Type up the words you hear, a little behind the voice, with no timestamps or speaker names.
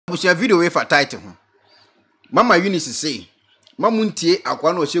busia video we for tithe ho mama Eunice say mamuntie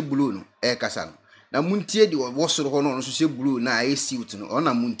akwa na o hye blue no kasa no na muntie de wo soro ho no so hye blue na aye suit no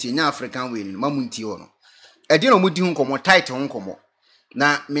ona muntie nya African way no mamuntie ho no edi no mudi hu komo tithe ho komo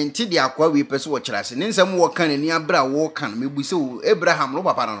na menti de akwa we pese wo kirase ne nsam wo kan ni abra wo kan mebuse wo Abraham no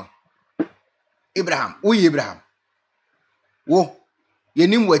papa no Abraham wo ye Abraham wo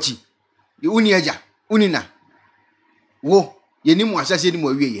yenim wachi ye uni aja unina wo yenim asase ni mo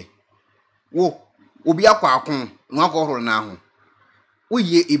wieye wo obi akwa akon no akohoro na ho wo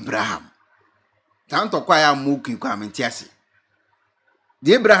ye Abraham tanto kwa ya muki kwa mentiase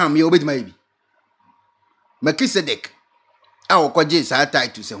de Abraham ye obedima ibi Melchizedek awo kwaje sa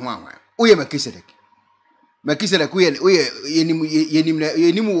title se ho anwa wo ye Melchizedek wo ye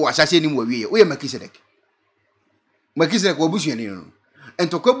yenim wo asase ni mo wieye wo ye Melchizedek wo busu ni no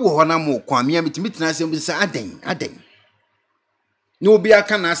entokwabu ho na mo kwamia mitimitina asem bisa aden no obi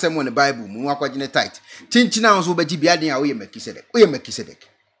aka na asem won Bible mu akwagene tithe chinchina nso baji bia den a wo ye Melchizedek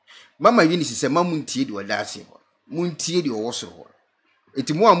mama Eunice se mamuntie de odase ho muntie de owosoro ho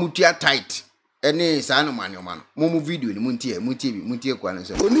eti mo amutua tithe ene sa no manioma no mo video ni muntie kwa no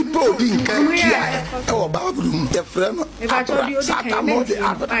se oni po bi nkan tia e wo Bible mu de frɛ no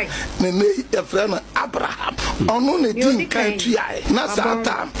ne de frɛ no Abraham ono ne di nkan tia na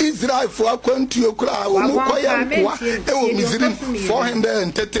sata Israel fo akwantuo kura wo mu koya nkoa e wo Misrim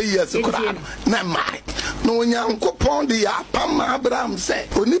 430 years kura na mai no Nyankopɔn de ya pam Abraham se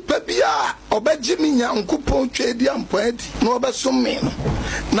oni pa bia obegye mi Nyankopɔn twedi ampadi na obesom me no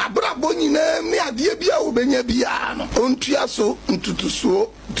na brabo nyina mi ade bia obenya bia no ontua so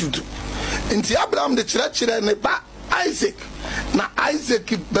ntutuso tutu nti Abraham de kyerɛkyerɛ ne ba Isaac na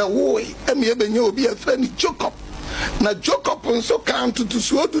Isaac bewoi emi ebenya obi afra ni Jacob na Jacob nso kan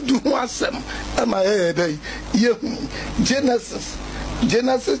ntutuso dudu ho asɛm ama dai yehu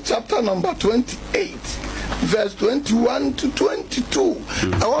Genesis chapter number 28 verse 21 to 22.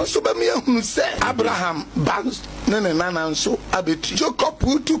 I want to be me say Abraham bands nene nana nso abeti Jacob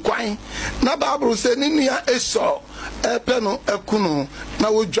putu kwan na Bible say ni nua Esau epeno ekuno na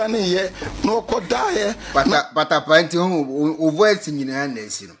wodwane ye na okoda ye pata panti ho voice nyina na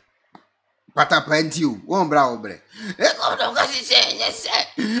esi no pata panti o won bra obre e ko ka si se yes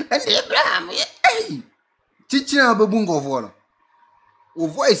e Abraham ye chichina babu ngofo no o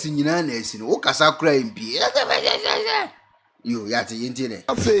voice nyina na esi no o kasa kura mpi yo yate yentine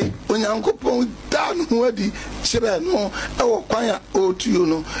afi Onyankopɔn dan ho adi kyerɛ no e wo kwan a otuo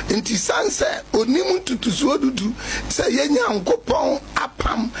no nti sanse onim tutuso dudu sɛ ye Nyankopɔn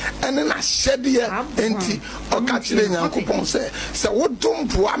apam ene na hyɛde enti ɔka kyerɛ Nyankopɔn sɛ wodom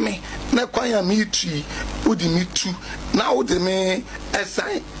boa me na kwan a me tui wodi me tu na wodi me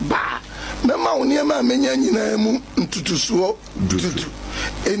esan ba mema woniema menya nyina mu ntutuso dudu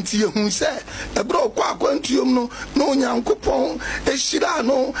enti yehu sɛ ebro kwa akwantuom no na Onyankopɔn ehira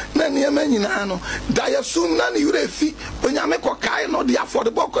no na niema nyina no da yesum na ne yurefi onyame kokae no de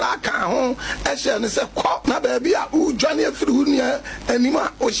afɔdebɔ kora aka ho ehye ne sɛ kɔ na ba bia udwane afiri hu nia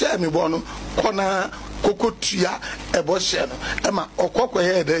anima o hye me bɔ no kɔna kokotua ebo hye no ema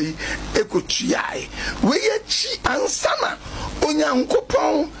okɔkɔyɛ da yi ekotuae we yechi ansana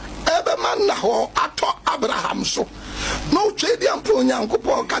Onyankopɔn ebe man na ho atɔ Abraham so no twedi ampo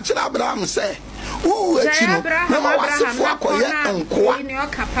Onyankopɔn ka kyerɛ Abraham sɛ echi no na ma wasefo akoye nkoa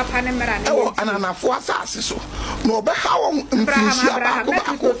ewo ananafo asase so na obeha won mfinhyia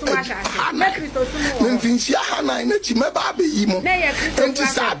baako mfinhyia hanan na chi meba abeyi mo enti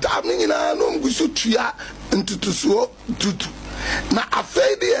sada me nyina no mgusu tua ntutuso tutu na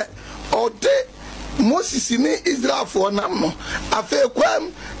afei de ode Moses ni Israel for nam no afa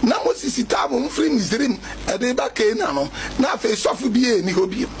kwam na Moses tabo mfiri Misrim ade ba Canaan no na afa sofu bi ni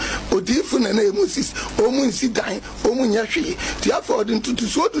hobi odifu na na Moses omu nsi dan omu nya hwe ti afa odi ntutu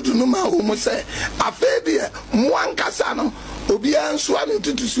so dudu no ma omu se afa de mo ankasa no obi anso an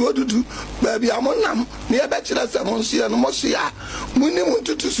ntutu so dudu ba bi amonam na ye be kire se mo nsia no mo sia muni mo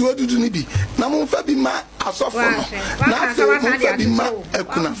ntutu so dudu ni bi na mo fa bi ma asofo no na afa mo fa bi ma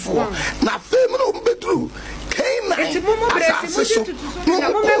ekunafo na afa mo bedru Canaan asase so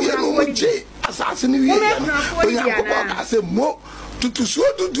no mo je asase ni wie Onyankopɔn ka se mo tutusuo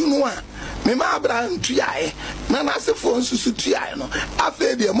dudu no a me ma Abraham tuae na nasefo nsusu tuae no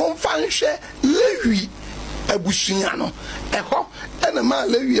afa de mo mfa nhwɛ Lewi abusua no eho ena ma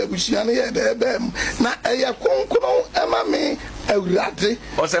Lewi abusua no ye de bem na eye konkron ema me awurade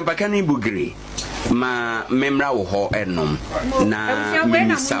Osempakani bugri ma memra wo ho enom na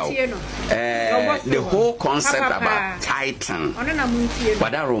mimisao the whole concept about tithing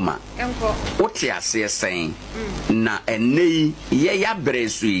wada Roma wote ase saying na enei ye ya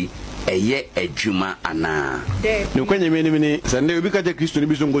bresui eye adwuma ana no kwanye meni sande obi ka je Kristo ni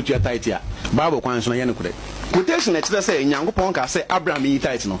bi so ngotua tithe a Bible kwan so na ye ne kure quotation e tell say Nyankopon ka say Abraham yi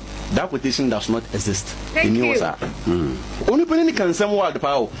tithe no that quotation does not exist in yours only penny can some word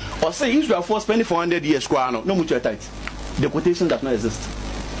power or say Israel for spending 400 years kwa no mutua tithe the quotation does not exist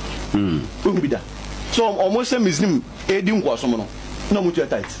be that so almost same muslim edi nkwasom no mutua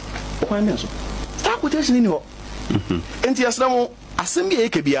tithe kwan me so that quotation ni ho enti asramo assembly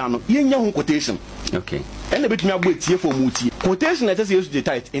ekebia no yenya ho quotation okay and betumi agbo etie for mutie quotation na tese yesu the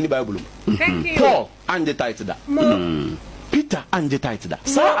tithe in the Bible Paul and the tithe da Peter and the tithe da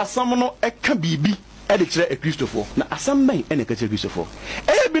sa asam no eka bibi e de kire Christopher na asam man e na ka kire Christopher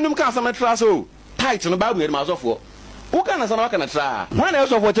binum ka asam na tra so tithe no Bible yeri ma so for who can asam waka na tra when na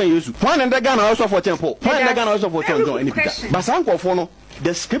so for ten yesu when na Ghana so for ten Paul when na Ghana so for ten John and Peter but san kwofo no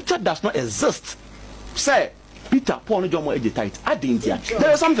the scripture does not exist say Peter Paul no John mo e tithe adentia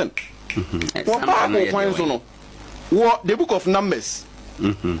there is something the book of Numbers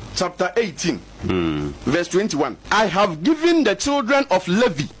chapter 18 verse 21 I have given the children of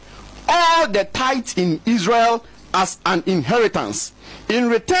Levi all the tithe in Israel as an inheritance in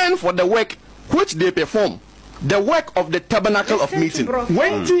return for the work which they perform, the work of the tabernacle of meeting.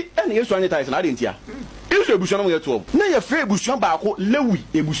 20 and years on the tithe na dentia Israel ebusuan mo 12 na ye free ebusuan ba ko Lewi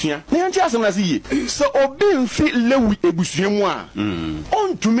ebusuan na yanti asem na se ye so obi mfi Lewi ebusuan mu a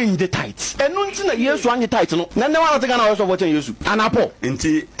on to me the tithe eno nti na Yesu anye tithe no na wa take na so for ten Yesu anapo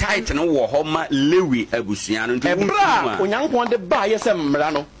nti tithe no wo ho ma Lewi ebusuan no nti ebra onyankon de ba ye se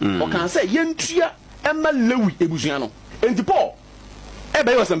mmra no o kan se yentua ema Lewi ebusuan no nti Paul e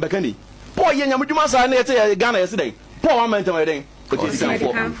be yo se mbekani Paul ye nyamudwuma sa na ye te Ghana yesterday Paul wa mentam ye den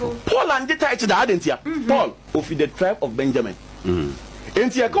Paul and the tithe da adentia Paul of the tribe of Benjamin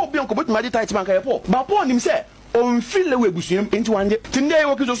enti ka obi onko botuma the tithe man ka Paul ba Paul nim say on feel we busuam enti wanje tinde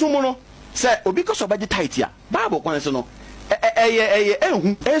wo kiso so mo no say obi ko so ba the tithe a Bible kwan so no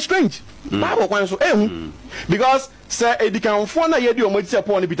strange Bible kwan so because say edikanfo na ye di omo ti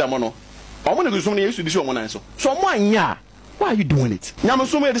Paul ni Peter mo no omo ne gusum ne Yesu di so mo nan so mo anya why are you doing it nyam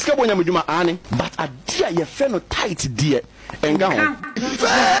so me discover nyamudwuma ani but adia ye fe no tithe die enga ho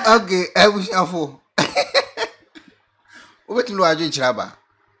okay ebushafo obetu no ajo chiraba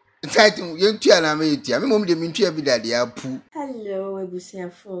tithe yentua na me yetua me mom de mentua bi dade apu hello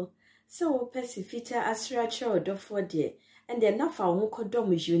ebushafo so pesifita asracha odofo de and then nafa ho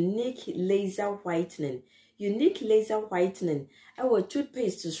kodom unique laser whitening our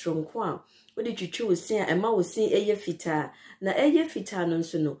toothpaste stronko a odi twitwi osin a ema osin eye fita na eye fita no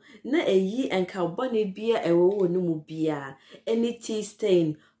nso no na eyi enka bone bia ewo no mu bia any tea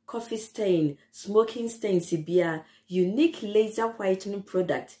stain coffee stain smoking stain bia unique laser whitening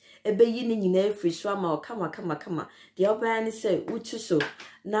product ebeyi ni nyina free so ama kama de oba ni say wutu so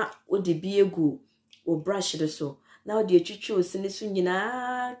na odi bia egu o brush do so na odi twitwi osin so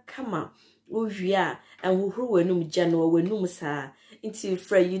nyina kama Uvia and who wenum Jano wenum sa into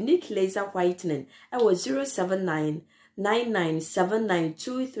for unique laser whitening. I was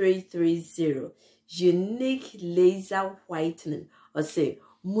 07999792330. Unique laser whitening or say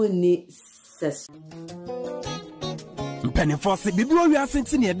Muni ses. Penifo se bibiro wi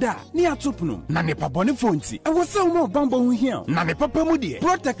asenti ne da ne atopno na ne pabone fonti e wo se wo bambo hu hia na ne papa mu de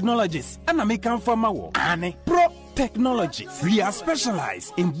Pro Technologies ana me kan fama wo ane Pro Technologies. We are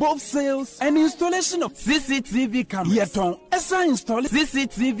specialized in both sales and installation of CCTV cameras. Yeton esa install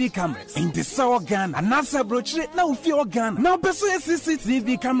CCTV cameras in the South Ghana and NASA brochure na ufi Ghana. Now peso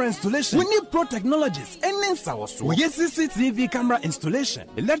CCTV camera installation. We need Pro Technologies and Ninsawaso. We get CCTV camera installation,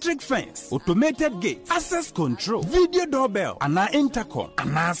 electric fence, automated gate, access control, video doorbell, and intercom,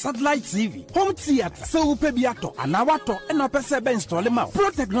 and satellite TV, home theater. So upe biato, and wato, and pese be install them out.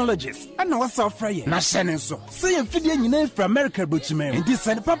 Pro Technologies and our software. Na shenenso. Say fidye nyina from America brochime and this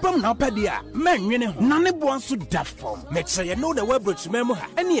and papa na opedia man nwene ho na ne bo so da form make sure you know the web brochime mu ha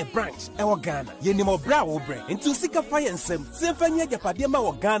any a branch e wo Ghana ye ni mo bra wo bre into sika fire nsem se fanya japade ma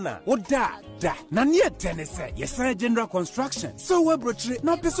wo Ghana wo da na ne tenese ye san general construction so web brochire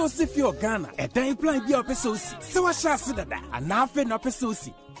na peso si fi o Ghana e dan plan bi o peso si se wa sha se dada ana afi na peso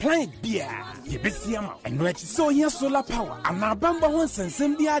si Planet beer, Yebesiama, and where so here solar power, and our bamba once and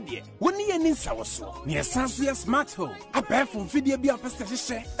send the idea. When you need Sawaso, near Sansuya smart home, a pair from Fidia Bia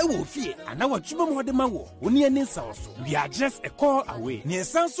Pastashe, a wolf fear, and our Chubamo de Mawo, when you need Sawaso. We are just a call away. Near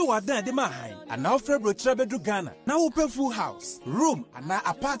Sansu are there de Mahai, and now February Trebedru Ghana, now open full house, room, and now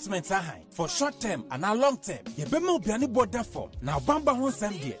apartments are high. For short term and now long term, Yebemo Biani border form, now Bamba once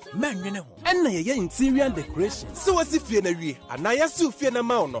and dear, man, you know, and your interior decoration. So as if you're and I assume fear na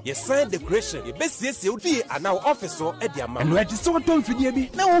mauno. Yes, sign decoration. Your best yes, you'll be and now officer at the amount. And where the sort of video be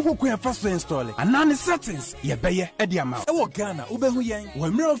now who can first install it. And now the settings, ye bay at the amount. Ewo Ghana, Ubehuyan,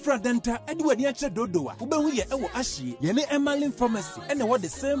 when Mirror Fradenta, Edward Yacha Dodoa, Ubehuya, Ewo Ashi, Yene Emalin Pharmacy, and what the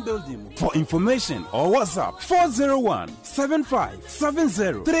same building. For information or WhatsApp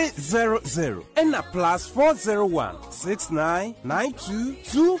 401-7570-300 and a plus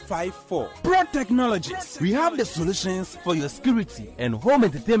 401-6992-254. Pro Technologies. We have the solutions for your security and home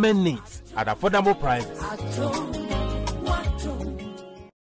entertainment needs at affordable prices.